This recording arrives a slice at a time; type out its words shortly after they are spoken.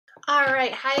All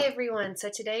right. Hi, everyone. So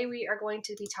today we are going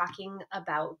to be talking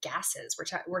about gases.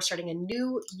 We're starting a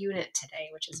new unit today,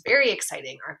 which is very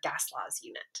exciting, our gas laws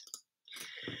unit.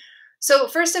 So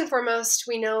first and foremost,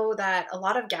 we know that a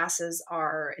lot of gases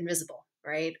are invisible,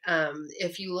 right?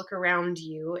 If you look around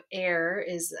you, air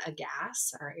is a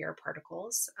gas, our air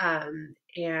particles,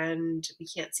 and we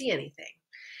can't see anything.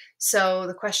 So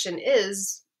the question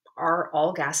is, are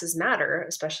all gases matter,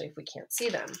 especially if we can't see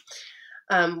them?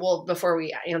 Well, before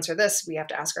we answer this, we have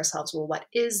to ask ourselves, well, what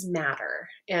is matter?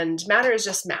 And matter is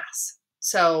just mass.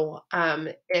 So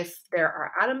if there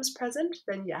are atoms present,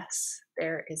 then yes,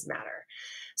 there is matter.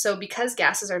 So because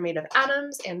gases are made of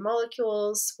atoms and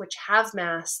molecules which have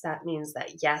mass, that means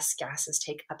that yes, gases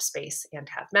take up space and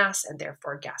have mass, and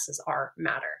therefore gases are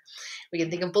matter. We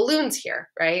can think of balloons here,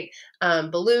 right?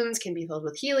 Balloons can be filled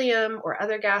with helium or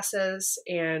other gases,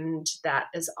 and that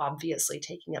is obviously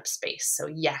taking up space. So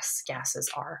yes, gases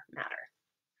are matter.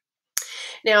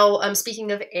 Now,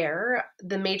 speaking of air,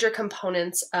 the major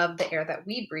components of the air that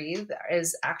we breathe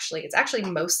it's actually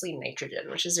mostly nitrogen,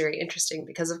 which is very interesting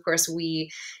because, of course, we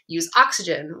use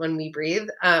oxygen when we breathe,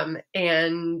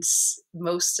 and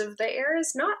most of the air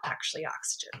is not actually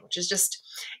oxygen, which is just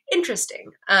interesting.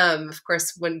 Of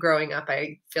course, when growing up,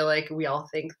 I feel like we all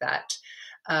think that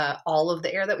all of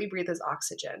the air that we breathe is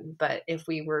oxygen. But if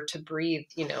we were to breathe,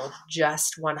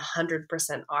 just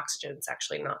 100% oxygen, it's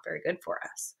actually not very good for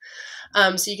us.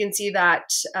 So you can see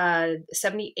that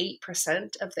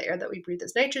 78% of the air that we breathe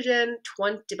is nitrogen,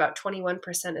 about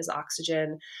 21% is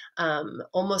oxygen,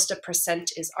 almost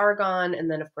 1% is argon, and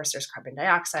then of course there's carbon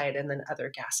dioxide and then other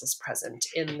gases present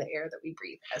in the air that we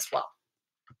breathe as well.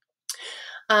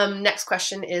 Next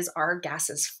question is, are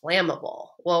gases flammable?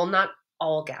 Well, not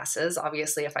all gases.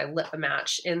 Obviously, if I lit a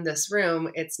match in this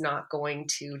room, it's not going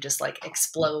to just like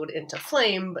explode into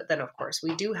flame. But then, of course,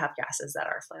 we do have gases that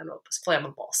are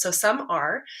flammable. So some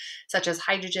are, such as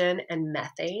hydrogen and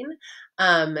methane,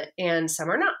 and some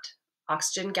are not.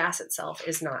 Oxygen gas itself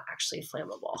is not actually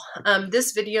flammable.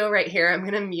 This video right here, I'm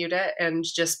going to mute it and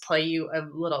just play you a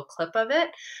little clip of it.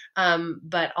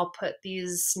 But I'll put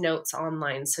these notes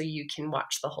online so you can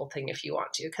watch the whole thing if you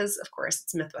want to, because of course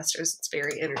it's Mythbusters, it's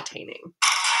very entertaining.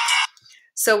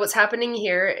 So what's happening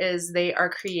here is they are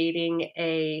creating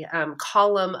a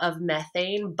column of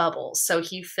methane bubbles. So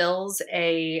he fills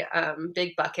a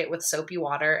big bucket with soapy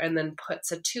water and then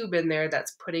puts a tube in there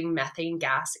that's putting methane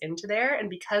gas into there. And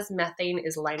because methane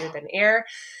is lighter than air,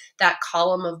 that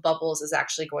column of bubbles is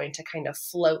actually going to kind of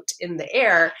float in the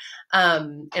air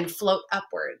and float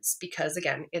upwards because,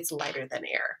 again, it's lighter than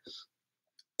air.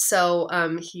 So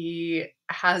he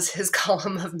has his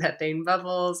column of methane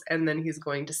bubbles, and then he's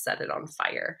going to set it on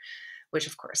fire, which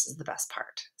of course is the best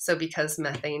part. So because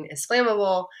methane is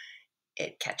flammable,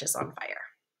 it catches on fire.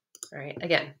 All right,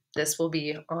 again, this will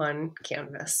be on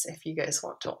Canvas if you guys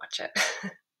want to watch it.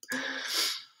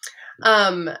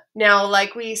 Now,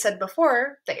 like we said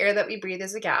before, the air that we breathe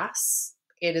is a gas.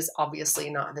 It is obviously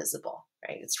not visible,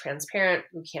 right? It's transparent.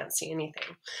 We can't see anything.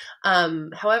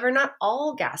 However, not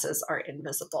all gases are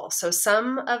invisible. So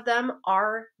some of them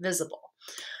are visible.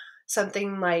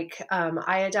 Something like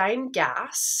iodine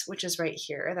gas, which is right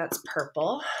here, that's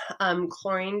purple.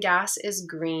 Chlorine gas is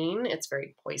green. It's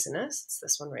very poisonous. It's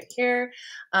this one right here.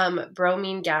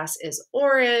 Bromine gas is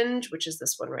orange, which is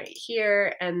this one right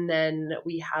here. And then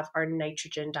we have our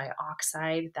nitrogen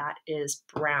dioxide that is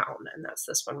brown, and that's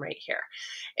this one right here.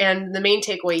 And the main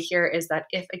takeaway here is that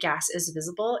if a gas is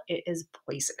visible, it is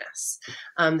poisonous.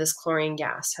 This chlorine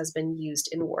gas has been used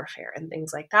in warfare and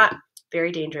things like that.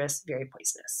 Very dangerous, very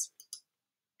poisonous.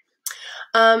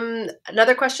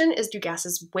 Another question is, do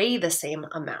gases weigh the same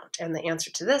amount? And the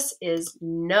answer to this is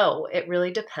no. It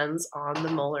really depends on the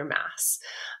molar mass.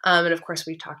 And of course,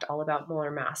 we've talked all about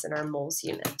molar mass in our moles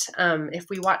unit. If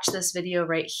we watch this video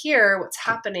right here, what's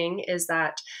happening is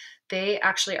that they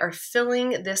actually are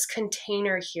filling this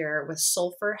container here with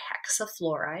sulfur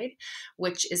hexafluoride,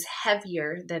 which is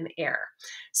heavier than air.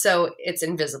 So it's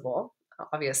invisible,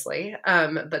 obviously,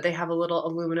 but they have a little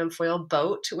aluminum foil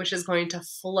boat which is going to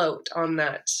float on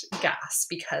that gas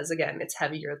because, again, it's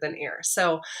heavier than air.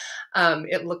 So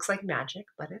it looks like magic,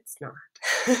 but it's not.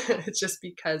 It's just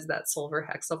because that sulfur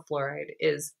hexafluoride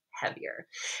is heavier.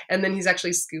 And then he's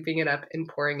actually scooping it up and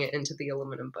pouring it into the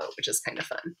aluminum boat, which is kind of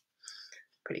fun.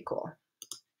 Pretty cool.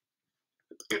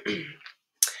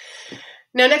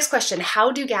 Now, next question,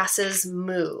 how do gases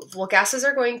move? Well, gases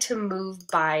are going to move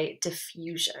by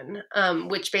diffusion,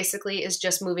 which basically is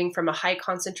just moving from a high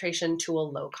concentration to a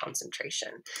low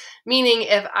concentration. Meaning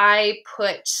if I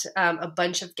put a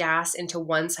bunch of gas into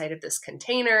one side of this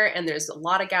container and there's a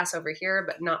lot of gas over here,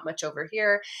 but not much over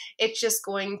here, it's just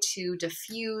going to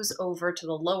diffuse over to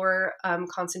the lower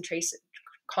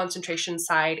concentration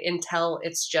side until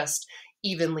it's just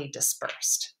evenly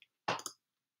dispersed.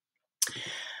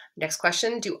 Next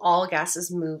question, do all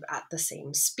gases move at the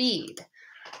same speed?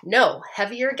 No,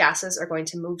 heavier gases are going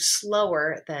to move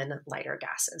slower than lighter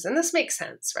gases. And this makes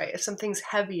sense, right? If something's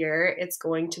heavier, it's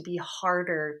going to be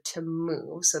harder to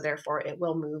move, so therefore it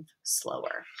will move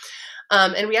slower.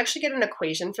 And we actually get an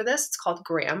equation for this. It's called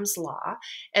Graham's law,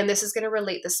 and this is going to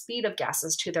relate the speed of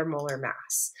gases to their molar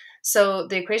mass. So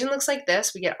the equation looks like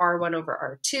this. We get R1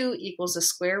 over R2 equals the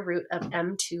square root of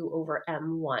M2 over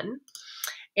M1.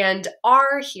 And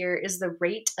R here is the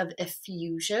rate of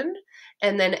effusion,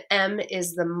 and then M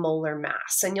is the molar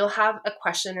mass. And you'll have a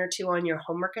question or two on your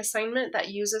homework assignment that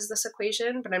uses this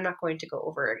equation, but I'm not going to go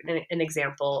over an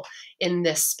example in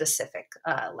this specific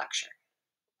lecture.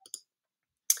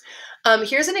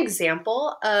 Here's an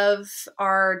example of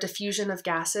our diffusion of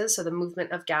gases, so the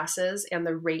movement of gases and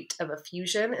the rate of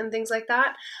effusion and things like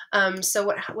that.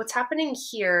 So what's happening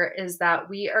here is that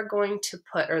we are going to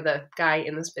put, or the guy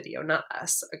in this video, not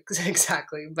us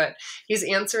exactly, but he's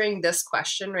answering this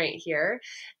question right here.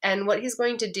 And what he's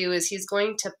going to do is he's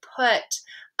going to put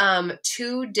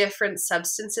two different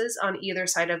substances on either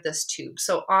side of this tube.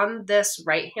 So on this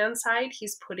right-hand side,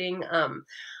 he's putting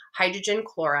hydrogen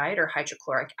chloride or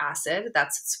hydrochloric acid.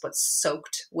 That's what's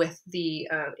soaked with the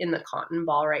in the cotton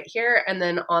ball right here. And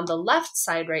then on the left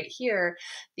side right here,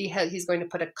 he's going to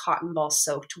put a cotton ball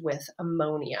soaked with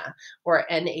ammonia or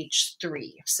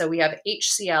NH3. So we have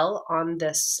HCl on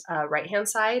this right-hand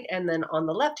side, and then on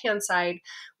the left-hand side,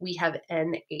 we have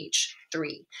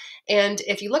NH3. And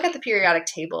if you look at the periodic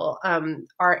table,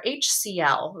 our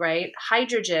HCl, right,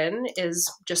 hydrogen is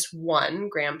just 1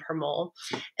 gram per mole,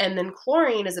 and then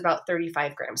chlorine is about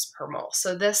 35 grams per mole.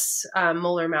 So this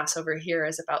molar mass over here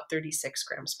is about 36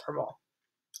 grams per mole.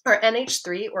 Our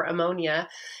NH3 or ammonia,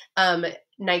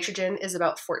 nitrogen is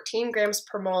about 14 grams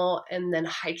per mole, and then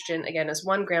hydrogen again is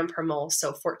 1 gram per mole.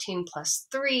 So 14 plus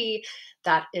 3,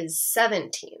 that is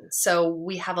 17. So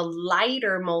we have a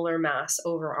lighter molar mass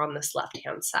over on this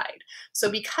left-hand side. So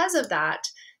because of that,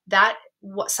 that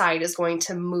side is going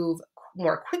to move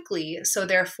more quickly, so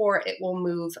therefore it will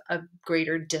move a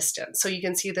greater distance. So you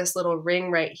can see this little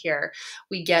ring right here.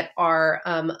 We get our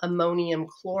ammonium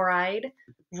chloride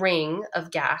ring of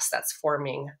gas that's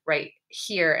forming right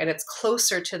here, and it's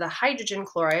closer to the hydrogen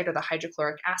chloride or the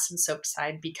hydrochloric acid soaked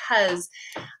side because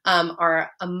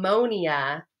our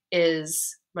ammonia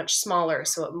is much smaller,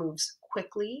 so it moves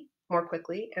more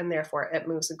quickly, and therefore it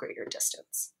moves a greater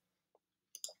distance.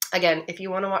 Again, if you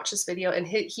want to watch this video, and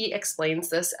he explains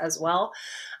this as well,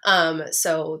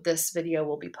 so this video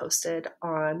will be posted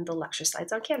on the lecture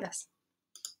slides on Canvas.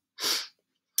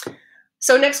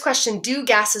 So next question, do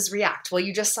gases react? Well,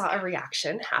 you just saw a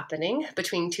reaction happening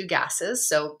between two gases,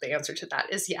 so the answer to that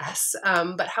is yes.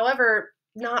 But however,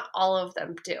 not all of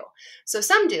them do. So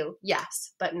some do,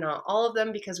 yes, but not all of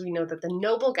them, because we know that the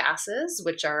noble gases,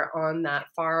 which are on that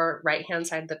far right-hand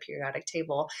side of the periodic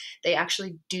table, they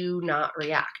actually do not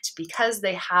react because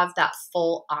they have that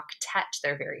full octet.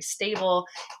 They're very stable.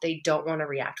 They don't want to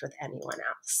react with anyone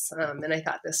else. And I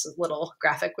thought this little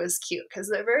graphic was cute because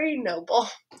they're very noble.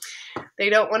 They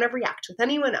don't want to react with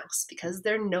anyone else because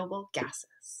they're noble gases.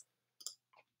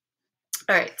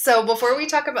 All right, so before we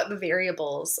talk about the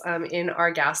variables in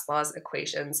our gas laws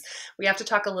equations, we have to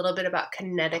talk a little bit about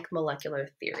kinetic molecular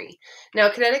theory. Now,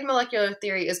 kinetic molecular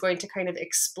theory is going to kind of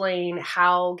explain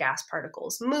how gas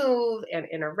particles move and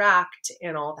interact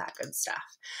and all that good stuff.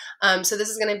 So this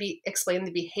is going to explain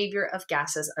the behavior of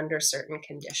gases under certain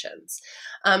conditions.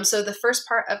 So the first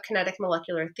part of kinetic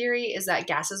molecular theory is that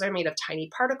gases are made of tiny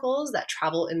particles that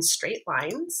travel in straight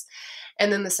lines.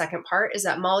 And then the second part is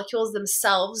that molecules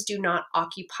themselves do not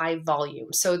occupy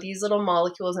volume. So these little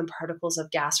molecules and particles of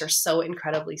gas are so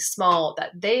incredibly small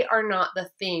that they are not the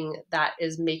thing that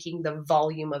is making the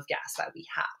volume of gas that we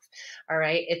have. All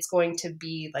right, it's going to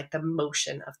be like the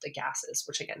motion of the gases,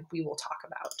 which again, we will talk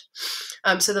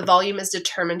about. So the volume is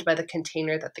determined by the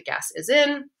container that the gas is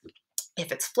in,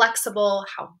 if it's flexible,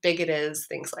 how big it is,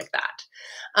 things like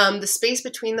that. The space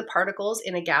between the particles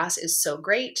in a gas is so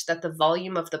great that the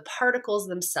volume of the particles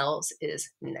themselves is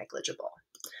negligible.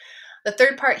 The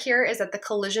third part here is that the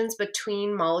collisions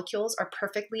between molecules are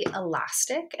perfectly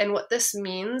elastic. And what this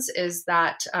means is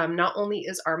that not only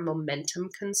is our momentum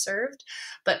conserved,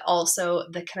 but also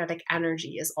the kinetic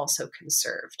energy is also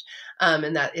conserved.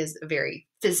 And that is a very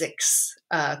physics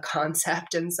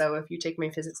concept. And so if you take my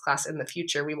physics class in the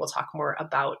future, we will talk more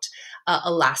about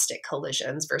elastic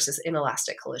collisions versus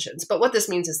inelastic collisions. But what this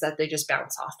means is that they just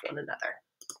bounce off one another.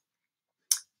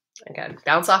 Again,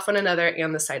 bounce off one another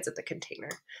and the sides of the container.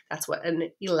 That's what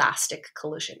an elastic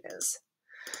collision is.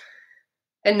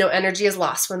 And no energy is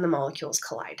lost when the molecules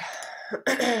collide.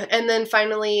 And then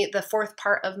finally, the fourth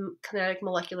part of kinetic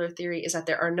molecular theory is that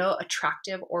there are no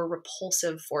attractive or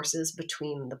repulsive forces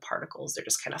between the particles. They're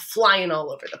just kind of flying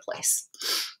all over the place.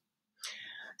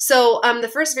 So the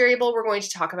first variable we're going to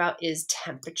talk about is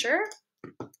temperature.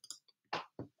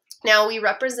 Now, we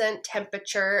represent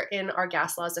temperature in our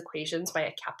gas laws equations by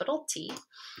a capital T.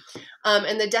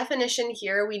 And the definition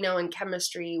here, we know in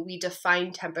chemistry, we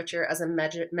define temperature as a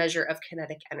measure of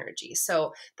kinetic energy.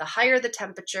 So the higher the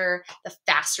temperature, the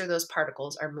faster those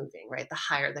particles are moving, right? The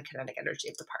higher the kinetic energy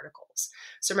of the particles.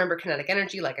 So remember, kinetic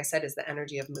energy, like I said, is the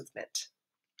energy of movement.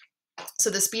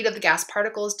 So the speed of the gas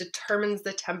particles determines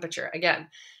the temperature. Again,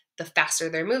 the faster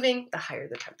they're moving, the higher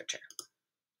the temperature.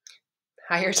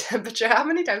 Higher temperature, how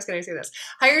many times can I say this?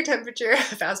 Higher temperature,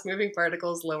 fast-moving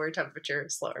particles, lower temperature,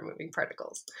 slower-moving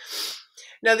particles.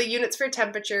 Now, the units for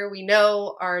temperature we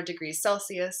know are degrees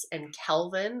Celsius and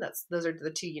Kelvin. Those are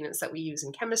the two units that we use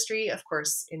in chemistry. Of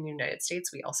course, in the United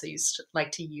States, we also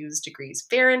like to use degrees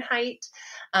Fahrenheit,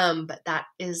 but that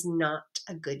is not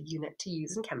a good unit to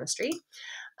use in chemistry.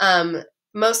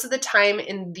 Most of the time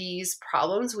in these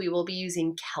problems, we will be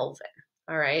using Kelvin.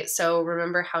 All right, so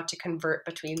remember how to convert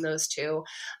between those two.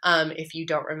 If you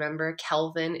don't remember,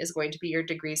 Kelvin is going to be your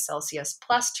degrees Celsius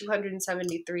plus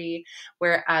 273,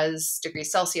 whereas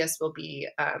degrees Celsius will be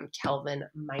Kelvin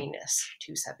minus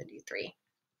 273.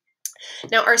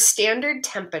 Now, our standard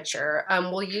temperature,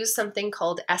 we'll use something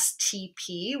called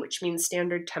STP, which means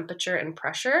standard temperature and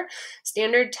pressure.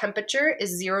 Standard temperature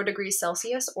is 0 degrees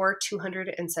Celsius or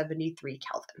 273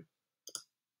 Kelvin.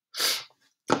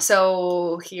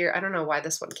 So here, I don't know why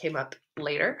this one came up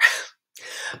later,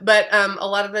 but a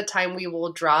lot of the time we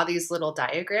will draw these little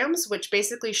diagrams, which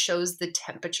basically shows the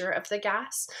temperature of the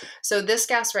gas. So this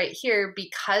gas right here,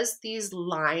 because these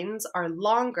lines are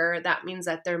longer, that means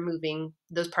that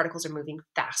those particles are moving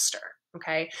faster.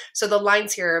 Okay, so the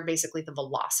lines here are basically the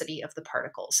velocity of the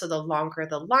particles. So the longer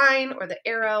the line or the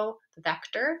arrow, the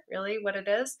vector, really what it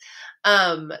is,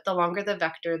 the longer the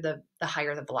vector, the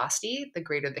higher the velocity, the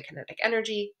greater the kinetic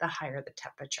energy, the higher the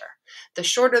temperature. The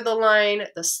shorter the line,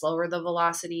 the slower the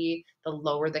velocity, the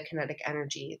lower the kinetic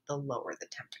energy, the lower the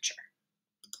temperature.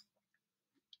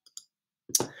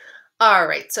 All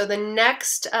right, so the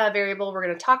next variable we're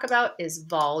going to talk about is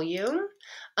volume.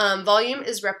 Volume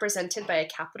is represented by a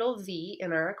capital V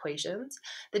in our equations.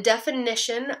 The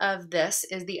definition of this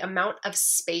is the amount of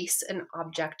space an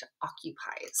object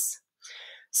occupies.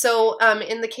 So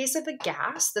in the case of a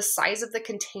gas, the size of the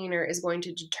container is going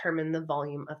to determine the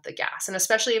volume of the gas. And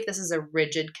especially if this is a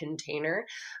rigid container,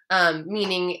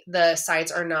 meaning the sides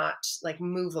are not like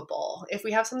movable. If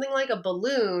we have something like a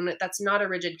balloon, that's not a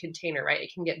rigid container, right?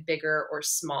 It can get bigger or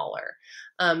smaller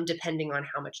depending on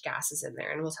how much gas is in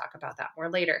there. And we'll talk about that more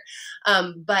later.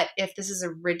 But if this is a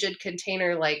rigid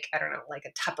container, like, I don't know, like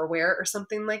a Tupperware or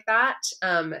something like that,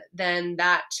 then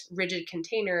that rigid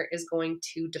container is going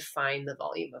to define the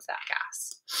volume of that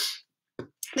gas.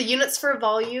 The units for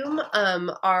volume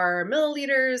are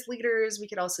milliliters, liters. We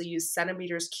could also use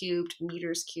centimeters cubed,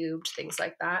 meters cubed, things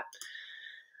like that.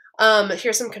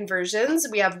 Here's some conversions.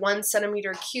 We have 1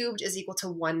 centimeter cubed is equal to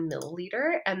 1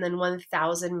 milliliter, and then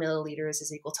 1,000 milliliters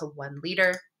is equal to 1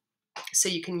 liter. So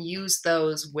you can use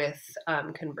those with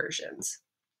conversions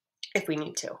if we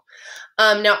need to.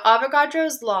 Now,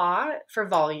 Avogadro's law for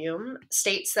volume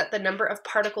states that the number of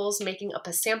particles making up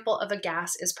a sample of a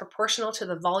gas is proportional to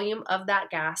the volume of that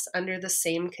gas under the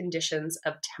same conditions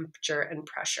of temperature and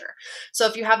pressure. So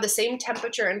if you have the same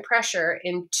temperature and pressure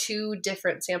in 2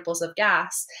 different samples of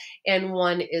gas and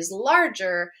one is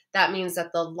larger, that means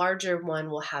that the larger one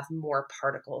will have more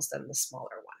particles than the smaller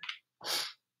one.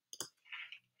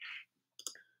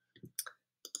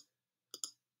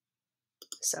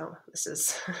 So this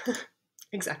is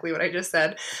exactly what I just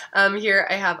said. Here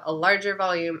I have a larger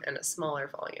volume and a smaller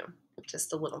volume,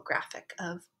 just a little graphic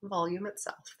of volume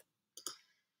itself.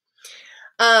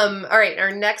 All right,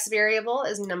 our next variable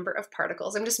is number of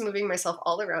particles. I'm just moving myself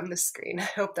all around the screen. I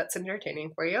hope that's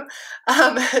entertaining for you.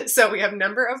 So we have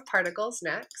number of particles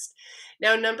next.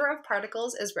 Now, number of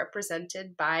particles is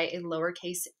represented by a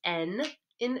lowercase n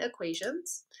in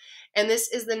equations, and this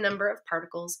is the number of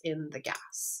particles in the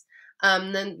gas.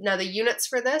 Now the units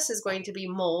for this is going to be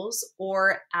moles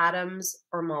or atoms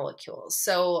or molecules.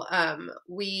 So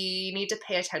we need to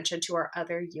pay attention to our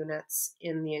other units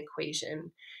in the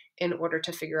equation in order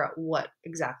to figure out what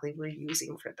exactly we're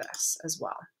using for this as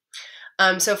well.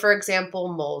 So for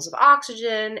example, moles of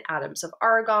oxygen, atoms of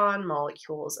argon,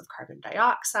 molecules of carbon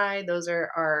dioxide, those are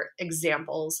our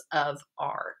examples of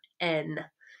our N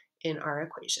in our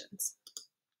equations.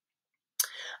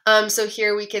 So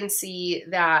here we can see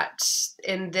that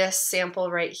in this sample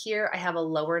right here, I have a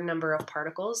lower number of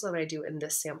particles than I do in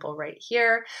this sample right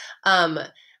here.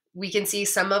 We can see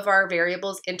some of our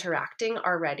variables interacting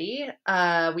already.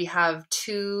 We have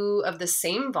two of the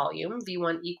same volume,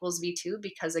 V1 equals V2,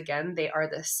 because again, they are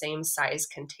the same size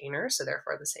container, so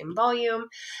therefore the same volume.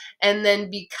 And then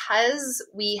because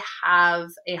we have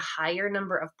a higher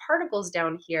number of particles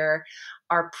down here,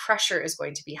 our pressure is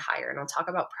going to be higher. And I'll talk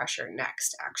about pressure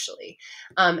next, actually,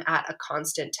 at a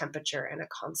constant temperature and a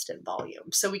constant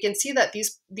volume. So we can see that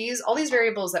all these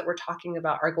variables that we're talking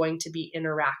about are going to be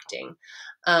interacting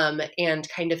and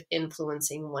kind of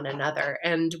influencing one another.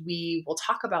 And we will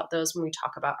talk about those when we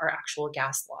talk about our actual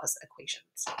gas laws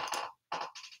equations.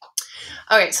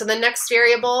 All right, so the next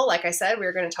variable, like I said,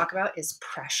 we're going to talk about is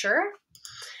pressure.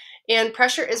 And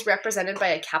pressure is represented by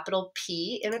a capital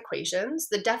P in equations.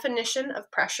 The definition of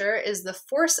pressure is the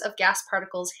force of gas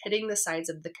particles hitting the sides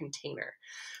of the container.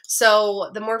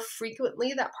 So the more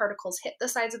frequently that particles hit the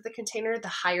sides of the container, the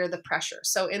higher the pressure.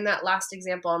 So in that last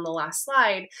example on the last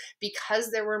slide, because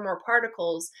there were more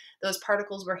particles, those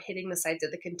particles were hitting the sides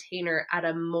of the container at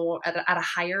a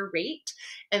higher rate,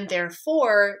 and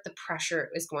therefore the pressure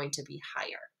is going to be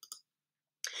higher.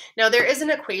 Now there is an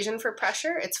equation for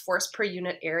pressure. It's force per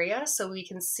unit area. So we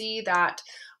can see that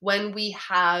when we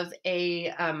have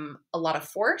a lot of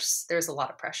force, there's a lot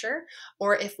of pressure.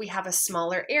 Or if we have a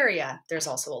smaller area, there's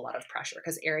also a lot of pressure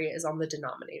because area is on the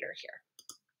denominator here.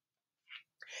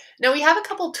 Now we have a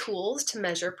couple tools to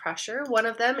measure pressure. One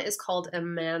of them is called a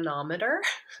manometer.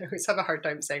 I always have a hard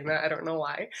time saying that, I don't know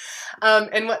why.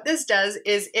 And what this does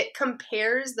is it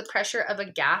compares the pressure of a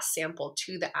gas sample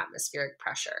to the atmospheric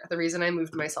pressure. The reason I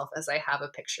moved myself is I have a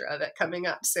picture of it coming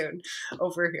up soon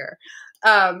over here.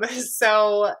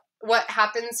 So what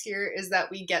happens here is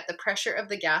that we get the pressure of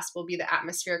the gas will be the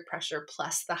atmospheric pressure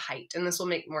plus the height. And this will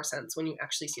make more sense when you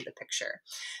actually see the picture.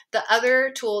 The other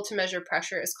tool to measure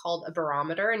pressure is called a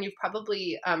barometer. And you've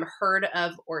probably heard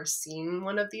of or seen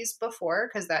one of these before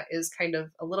because that is kind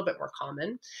of a little bit more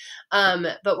common.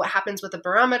 But what happens with a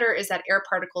barometer is that air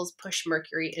particles push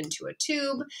mercury into a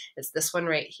tube. It's this one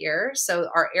right here. So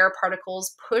our air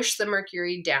particles push the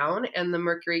mercury down and the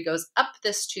mercury goes up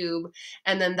this tube.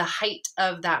 And then the height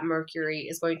of that mercury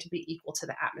is going to be equal to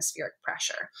the atmospheric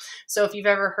pressure. So if you've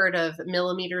ever heard of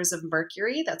millimeters of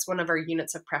mercury, that's one of our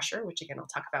units of pressure, which again, I'll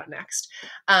talk about next.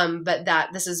 But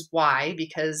this is why,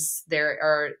 because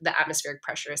the atmospheric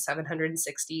pressure is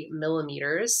 760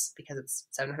 millimeters, because it's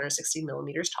 760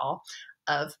 millimeters tall,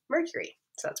 of mercury.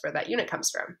 So that's where that unit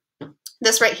comes from.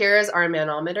 This right here is our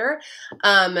manometer.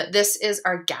 This is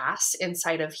our gas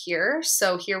inside of here.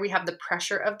 So here we have the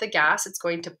pressure of the gas. It's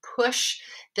going to push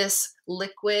this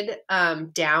liquid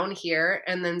down here.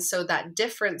 And then so that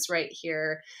difference right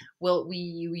here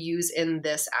you use in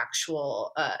this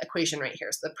actual equation right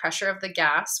here. So the pressure of the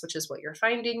gas, which is what you're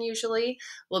finding usually,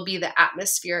 will be the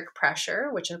atmospheric pressure,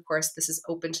 which of course this is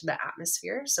open to the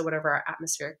atmosphere. So whatever our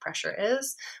atmospheric pressure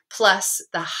is, plus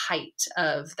the height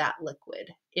of that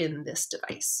liquid in this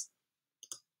device.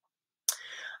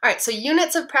 All right, so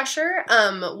units of pressure,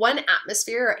 1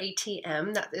 atmosphere or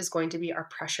ATM, that is going to be our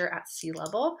pressure at sea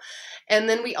level. And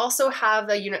then we also have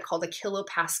a unit called a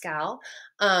kilopascal,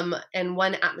 and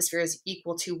 1 atmosphere is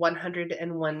equal to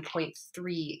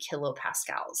 101.3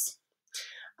 kilopascals.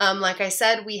 Like I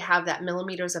said, we have that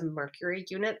millimeters of mercury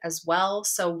unit as well.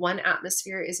 So 1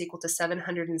 atmosphere is equal to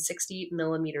 760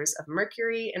 millimeters of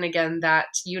mercury. And again,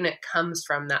 that unit comes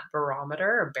from that barometer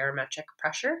or barometric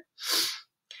pressure.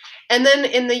 And then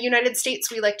in the United States,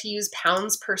 we like to use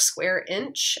pounds per square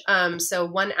inch. So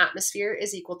 1 atmosphere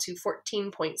is equal to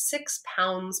 14.6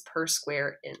 pounds per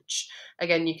square inch.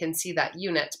 Again, you can see that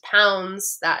unit,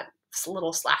 pounds, that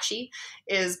little slashy,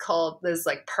 is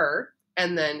like per,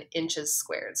 and then inches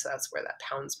squared. So that's where that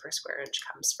pounds per square inch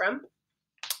comes from.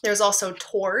 There's also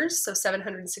torrs. So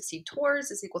 760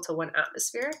 torrs is equal to 1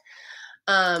 atmosphere.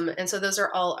 And so those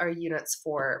are all our units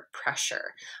for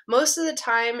pressure. Most of the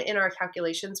time in our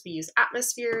calculations, we use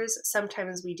atmospheres.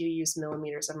 Sometimes we do use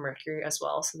millimeters of mercury as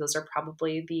well. So those are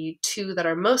probably the 2 that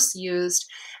are most used.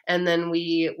 And then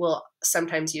we will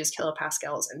sometimes use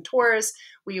kilopascals and torrs.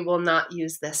 We will not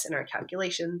use this in our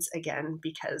calculations again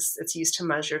because it's used to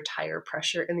measure tire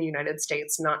pressure in the United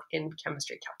States, not in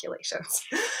chemistry calculations.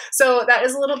 So that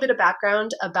is a little bit of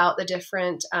background about the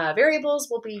different variables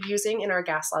we'll be using in our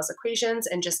gas laws equations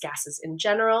and just gases in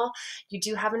general. You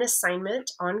do have an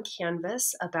assignment on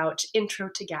Canvas about intro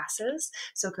to gases,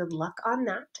 so good luck on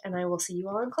that, and I will see you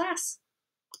all in class.